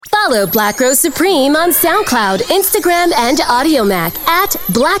Follow Black Rose Supreme on SoundCloud, Instagram, and AudioMac at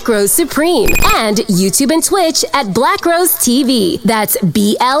Black Rose Supreme, and YouTube and Twitch at Black Rose TV. That's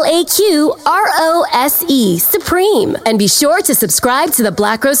BLAQROSE Supreme. And be sure to subscribe to the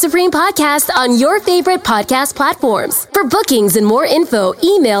Black Rose Supreme podcast on your favorite podcast platforms. For bookings and more info,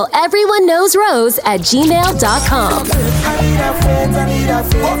 email everyoneknowsrose@gmail.com.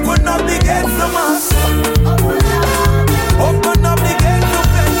 Open up the gates to mass. Open up the gates to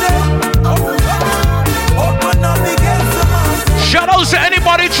Open up the gates to mass. Shout out to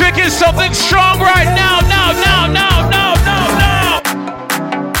anybody drinking something strong right now.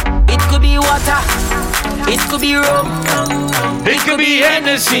 It could be water. It could be rum. It could be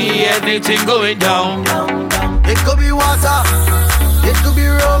Hennessy, anything going down. It could be water. It could be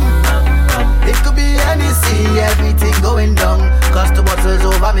rum. It could be Hennessy, everything going down. Cause the bottle's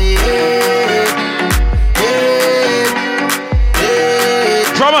over me.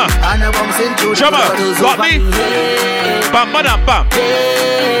 Drummer, got me? Bam, badam, bam.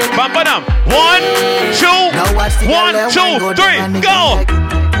 Bam, badam. 1, 2, 1, 2, 3, go!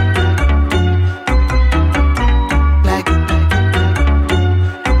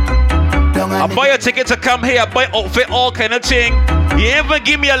 I buy a ticket to come here, I buy outfit, all kind of thing. You even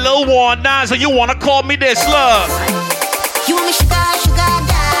give me a little one now, so you wanna call me this, love. You want me sugar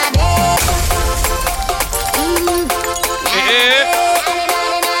daddy.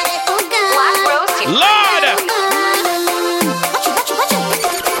 Lord!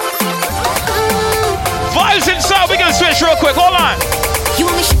 Vibes inside, we can switch real quick, hold on. You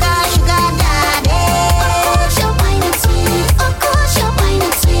want me sugar daddy. You're fine and sweet. Of course you're fine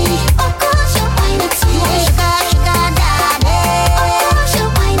and sweet. Of course you're fine and sweet. You want me sugar daddy. Of course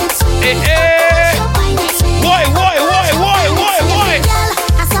you're fine and sweet. Of course you're fine and sweet. Why? Girl,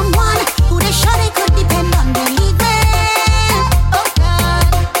 as someone who they surely could depend on, believe me. Oh God.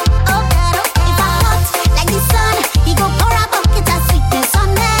 If I hot like the sun, he go pour a bucket of sweetness on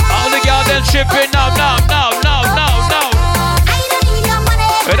me. All the girls then shipping now. I don't need your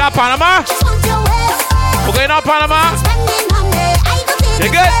money. Is that Panama? Just want your waist. Okay, now Panama. Spending on me, I go take You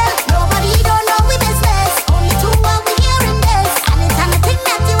it. good? Nobody don't know we business. Only two are we hearing this. And it's on the thing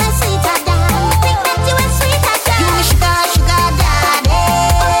that you are sweeter than. Thing that you are sweeter than. You want sugar daddy.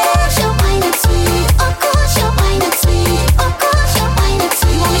 Of course you're fine and sweet. Of course you're fine and sweet. Of course you're fine and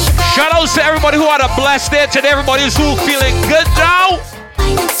sweet. You want me sugar Shout out to everybody who had a blessed day, to everybody who's feeling good now.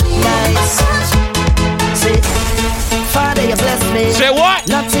 fine and sweet. Father, you bless me. Say what?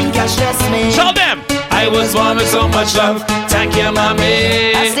 Nothing can stress me. Tell them. I was born with so much love. Thank you, I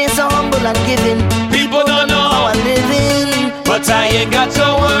mommy. stay so humble and giving. People don't know How I'm living. but I ain't got to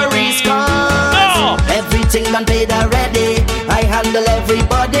worry. No. Everything done paid already. I handle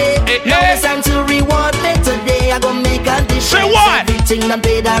everybody. Now it's time to reward me today. I go make a difference. Say what? Everything done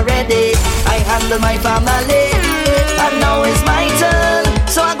paid already. I handle my family. And now it's my turn.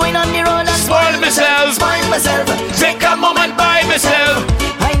 So I'm going on the road and Spoil myself. Spoil myself. Take a moment by myself.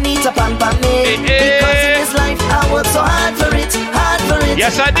 I need to pamper me. Because in this life I work so hard for it.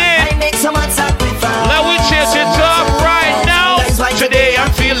 Yes, I did. I make so much sacrifice. Let we chase it up right now. That's why Today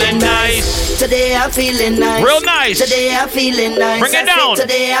I'm feeling nice. Today I'm feeling nice. Real nice. Today I'm feeling nice. Bring it I say down.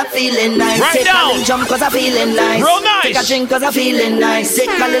 Today I'm feeling nice. Right Take down. a little jump cause I'm feeling nice. Real nice. Take a drink cause I'm feeling nice. Take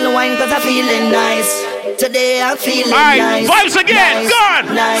a little wine cause I'm feeling nice. Today I'm feeling All right, nice. vibes again. Nice. Gone.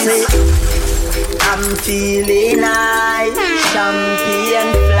 Nice. I'm feeling nice.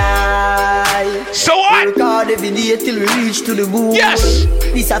 Champion fly. So what? Work hard every day till we reach to the moon. Yes.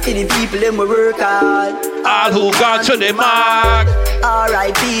 This are for the people them we work hard. All who got to the mark.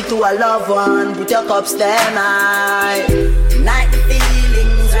 R.I.P. to a loved one. Put your cups down high. Night the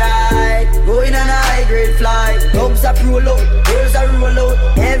feelings right. Going on a high grade flight. Dogs are roll out, girls are roll out.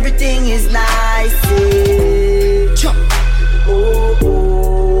 Everything is nice. Yeah. Oh,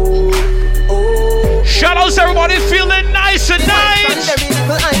 oh, oh. Shout out to everybody feeling nice tonight.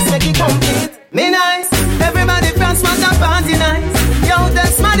 Me nice, everybody from smash and party nice. Yo,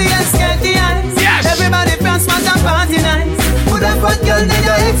 that's money and scared the eyes. Yes. Everybody from smash and party nice. Put up what girl need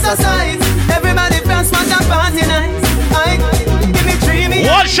your exercise. Everybody from smash and party nice. Give me 3 minutes.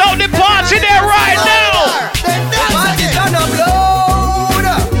 Watch out the party there right now. Party turn up loud.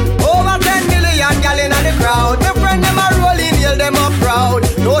 Over 10 million gal in the crowd. My friend them a rolling, yell them up proud.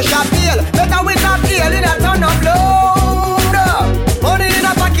 No shot deal, better with a deal in a turn up loud. Money in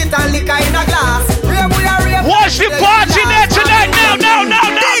a pocket and liquor in a glass. Watch the party there tonight. Now.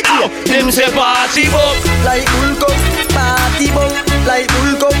 Them say party book. Like bull cup, party bunk. Like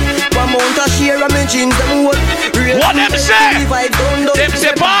bull cup, one mount a share of me jeans them hold. What them say? Them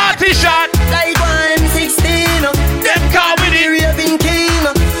say party shot. Like 116. Them call me the raving king.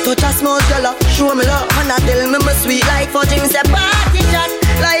 sweet like fudging, say party chat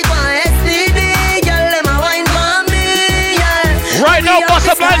like one STD. Girl, them a wine for me, yeah. Right now, bust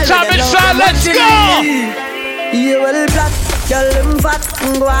up like time inside. Let's go. You will flat, girl them fat,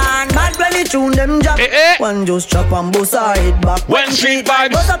 go on. Bad when you tune them jack. One just chop and bust her head back. When street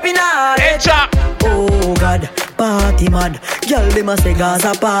vibes, bust up in her head chop. Oh God, party mad. Girl them a say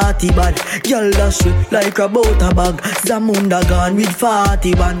Gaza party bad. Girl dash it like a butter bag. Zamunda gone with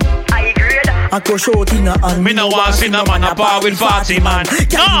 40 band. I grade. I go short in a hand. Me no want see no man a par with 40 man.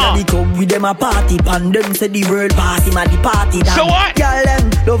 Girl the club with them a party pan. Them say the world party man, the party dance. So what? Girl them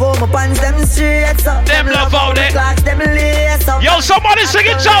love how my pants them straight up. Them love how they clocks them lace up. Yo, somebody sing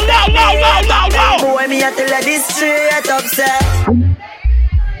it out loud, loud, loud, loud, loud. Boy, me a tell her this straight up, say.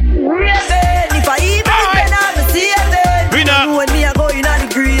 If I even then I'm a saving. We know. When me a going on the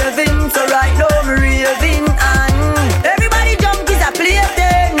grieving, so right now me raving and everybody jump is a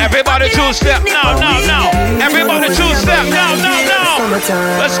plaything. Everybody two-step now, now, now. Everybody two-step now, now, now.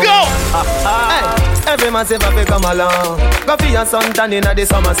 Let's go. Every man say if come along, go for your sun tan inna the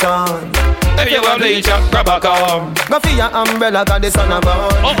summer sun. If you want bleach, grab a comb. Go for your umbrella 'cause the sun a burn.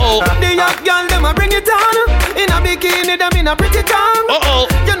 The young girl them a bring it on. In a bikini them in a pretty tongue.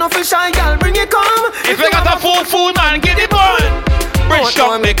 You know for shy girl bring it come. If you got a full man, get it on. Bridge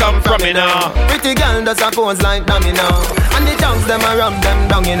top they come from me now. Pretty girl does a pose like dummy now. And the tongues them a rub them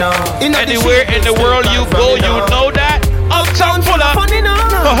down you know. Anywhere in the world you go, you know that. Uptown full of funny now.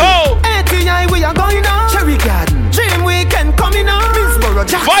 ATI we are going now. Cherry Garden, Dream Weekend coming now.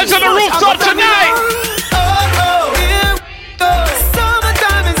 Vibes on the rooftop tonight.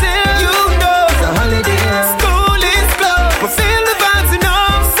 Summertime is here. You know it's a holiday. School is closed, but feel the vibes, you know.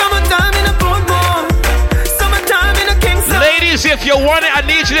 Summertime in a Portmore. Summertime in a Kingston. Ladies, if you want it, I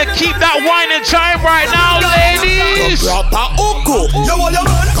need you to keep that wine in time right now, ladies.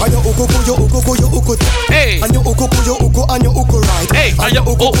 Hey. And your uku, and your uku right. Hey, and your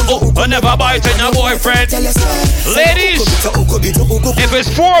uku, never biting your boyfriend. Ladies, if it's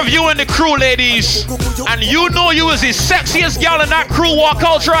 4 of you in the crew, ladies, and you know you is the sexiest gal in that crew, walk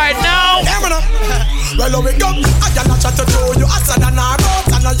out right now. Well, we go. I cannot chat to you. I said, I'm not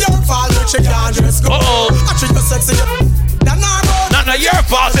and your fault. She can't just go. I treat you sexy. Not your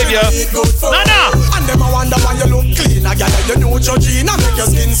fault if you. No. And them I wonder why you look clean. I got you know Georgina make your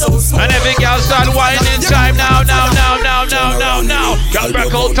skin so smooth. And every girl start whining time now. Girl,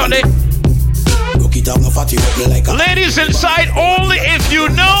 back out on it. Ladies inside only if you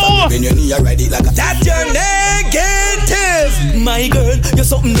know. That you're negative. My girl, you're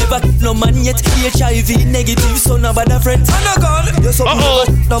something never no man yet. HIV negative, son of a friend. And a girl, you're something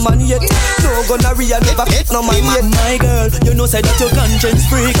never no man yet. No gonorrhea never no man yet. My girl, you know say that you're conscience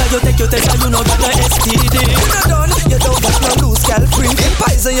free. 'Cause you take your test and you know that you're STD. You're not done, you don't got no loose gal free.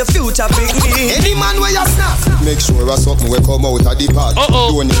 Poison your future big me. Any man where you snap. Make sure a something will come out of the pot.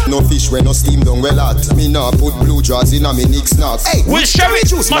 Don't eat no fish when no steam down well hot. Me nah put blue jaws in a me Nick snacks. Hey, which cherry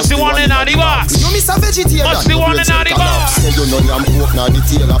juice must be one in the box? You miss a vegetarian. Must be one in the box. You know I'm pork now the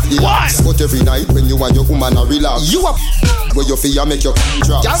tail of the axe. But every night when you and your woman a relax, you up where you feel make your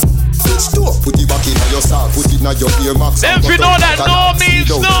drop. Just switch to put it back in your sock, put it in your earmarks. Them if you know that no means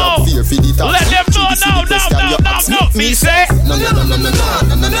no. Let them know no. Me say.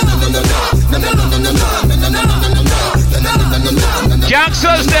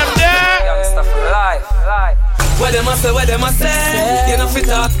 Gangsters them there. Where them a say, you know fit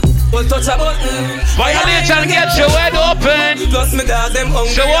up. Well, touch a button. Violate and get your head open. Plus me dog them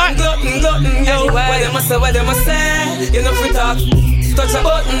hungry. So what? Glutton, yo. Where them a say, you know fit up. Touch a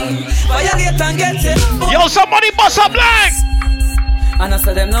button. Violate and get it. Yo, somebody bust a blank. And I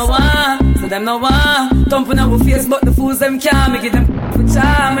say them no one. Thumping our face, but the fools them can't make it them for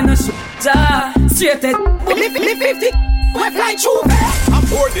charm and no shit. Straight it. Me 50. Wet like chuve. I'm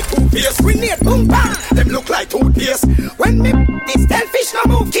bored with toothpaste. We need boom bang. Them look like toothpaste. When me this fish no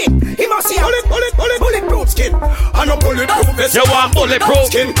move king. He must see bulletproof skin. I no bulletproof vest. You want bulletproof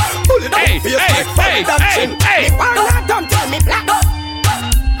skin? Bulletproof face like that chin. Me parla don't tell me black.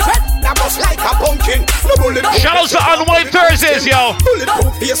 That bust like a pumpkin. No bulletproof. Shout out to Unwind Thursdays, yo.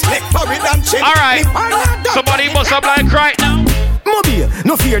 Bulletproof face neck, forehead and chin. Alright. Somebody bust a blank right now. Mobile,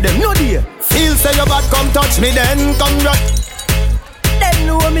 no fear them, no dear. Feel say you bad, come touch me then, come rock. Them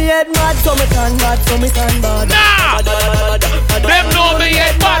know me head mad, so me turn bad, so me turn bad. Nah! Them know me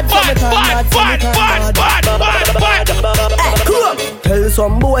head bad. Hey, come on. Tell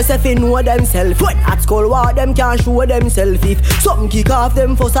some boys if they know themselves. When at school war, them can't show themselves. If something kick off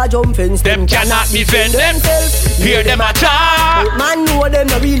them for a jump fence, them cannot defend themselves. Hear them attack. Man know them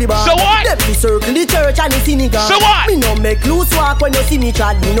not really bad. So what? Them be circle the church and the synagogue. So what? Me no make loose walk when you see me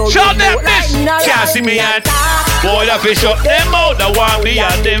trad. Me no shout them this. Can't see me and boy, the fish up them out. The one me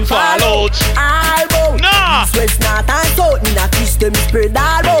and them fall out. Nah. Sweat not and south. Me not kiss them spread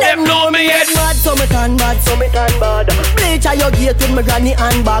all out. Them know me head mad, so me turn bad, so me turn bad. Bleach at your gate with my granny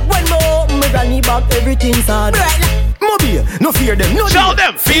and back. When me open my granny back, everything's hard. Mobile, no fear them, no shout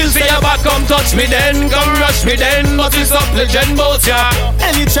them. Feel say you back, come touch me then, come rush me then. But it's up legend boat, yeah.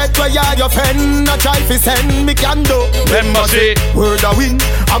 Any check where you're your friend, no try fi send me can do. Remember say, word a win,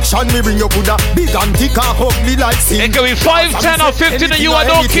 action me bring you coulda big and thick and ugly like sin. It can be 5, 10 or 15 and you I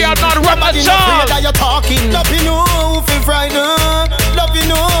don't care, I'm not rubber child. That you talking, love you know fi frighten, love you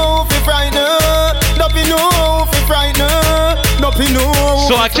know fi frighten, love you know fi frighten, love you know.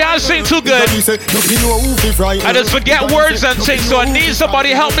 So I can't sing too good. I just forget words and things, so I need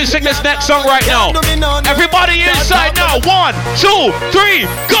somebody help me sing this next song right now. Everybody inside now. 1, 2, 3,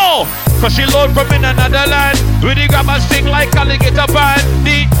 go! Cause she load from in another land. Really grab a sing like alligator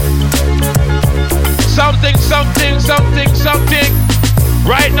bandy. Something, something, something, something.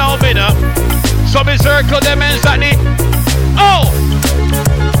 Right now, Mina. So me circle them inside it. Oh!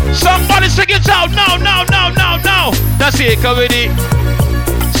 Somebody sing it out now, now, now, now, now. That's it, come with it.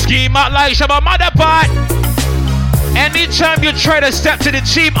 Scheme out like Shabba mother part. Anytime you try to step to the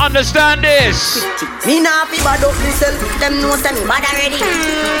team, understand this. Me nah fi bad up myself. Them know say me bad already.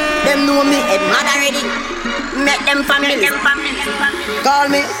 Them know me head mad already. Make them family. Call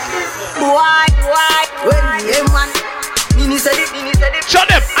me boy. When me man. Mini said it. Shout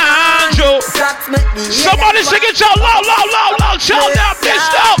them, Andrew. Somebody sing it out loud. Shout them, this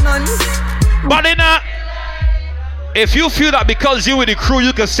stuff. But in if you feel that because you with the crew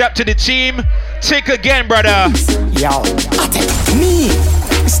you can step to the team, take again, brother. Yo, me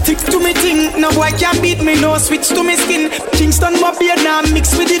stick to me thing. No boy can beat me. No switch to me skin. Kingston my beard now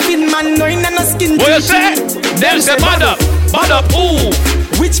mix with the fin man. No in no skin. What you say? Them say bad up. Ooh.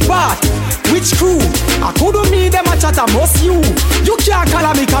 Which part? Which crew? I couldn't meet them a chat a most you. You can't call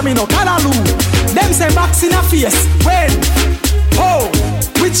me come in no callaloo. Them say box in a face. When? Oh.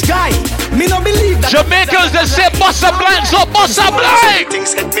 Which guy? Me no believe that. Jamaicans they say bossa blank, so bossa blank.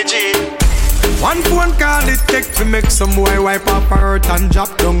 Things hit me G. One phone call it take to make some boy wipe up her hurt and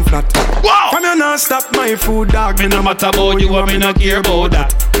drop down flat. Wow. From you not stop my food dog. Me no matter about you and me no care about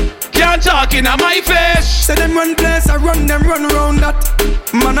that. Can't talk in my face. Say them run place, I run them run round that.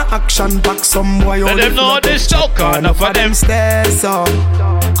 Man a action back some boy. Let them know this joke. Enough of them stairs up.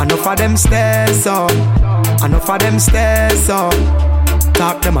 Enough of them stairs up. Enough of them stairs up.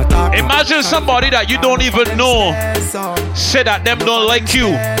 Imagine somebody that you don't even know say that them don't like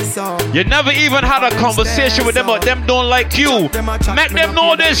you. You never even had a conversation with them, but them don't like you. Make them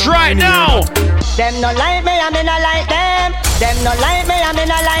know this right now. Them no like me, I mean I like them. Them no like me, I mean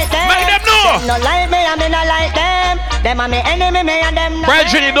I like them. Make them know. Them no like me, I mean I like them. Them are me enemy, me and them.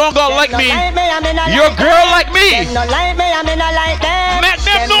 Brethren, you don't go like me. Your girl like me. Them no like me, I mean I like them. Make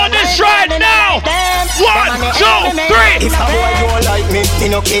them know this right now. 1, 2, 3. If a boy don't like me, he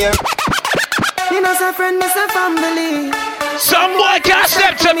no care. You know, say friend, me say family. Some boy can't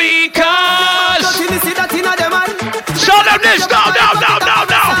step to me, cause show them this, now.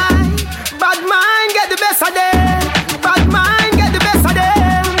 Bad mind get the best of them. Bad mind get the best of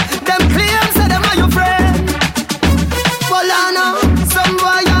them. Them claims say them are your friend. Well, I know some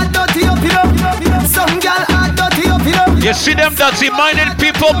boy are dirty up, some girl are dirty up, You see them dirty-minded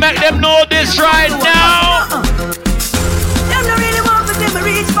people, make them know this right now. Them no really want to see me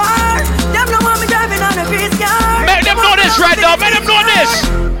reach far. Them no want me driving on a grease car. Make them know this right now, make them know this.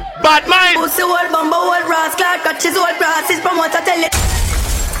 Bad mind. Pussy old bumbo old rascal, catches old grasses from what I tell it.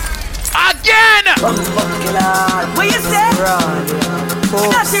 Again! What you say?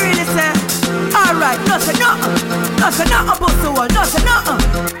 That's you really say? Alright, nothing, pussy old, nothing.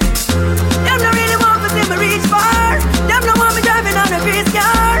 Them no really want to see me reach far. Them no want me driving on a grease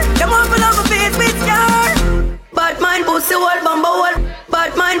car. Them want to love my face with scar. Bad mind, pussy old bumbo old.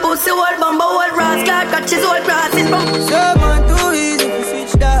 Bad mind, pussy old bumbo old rascal, catches old grasses from. So man too easy to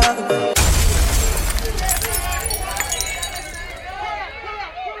switch that.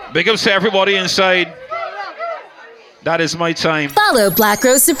 Big ups to everybody inside. That is my time. Follow Black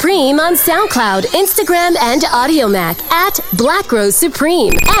Rose Supreme on SoundCloud, Instagram, and AudioMac at Black Rose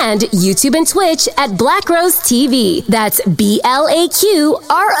Supreme, and YouTube and Twitch at Black Rose TV. That's BLAQROSE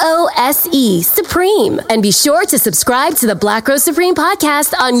Supreme. And be sure to subscribe to the Black Rose Supreme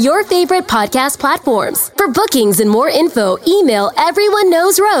podcast on your favorite podcast platforms. For bookings and more info, email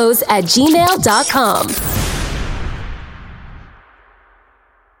everyoneknowsrose@gmail.com.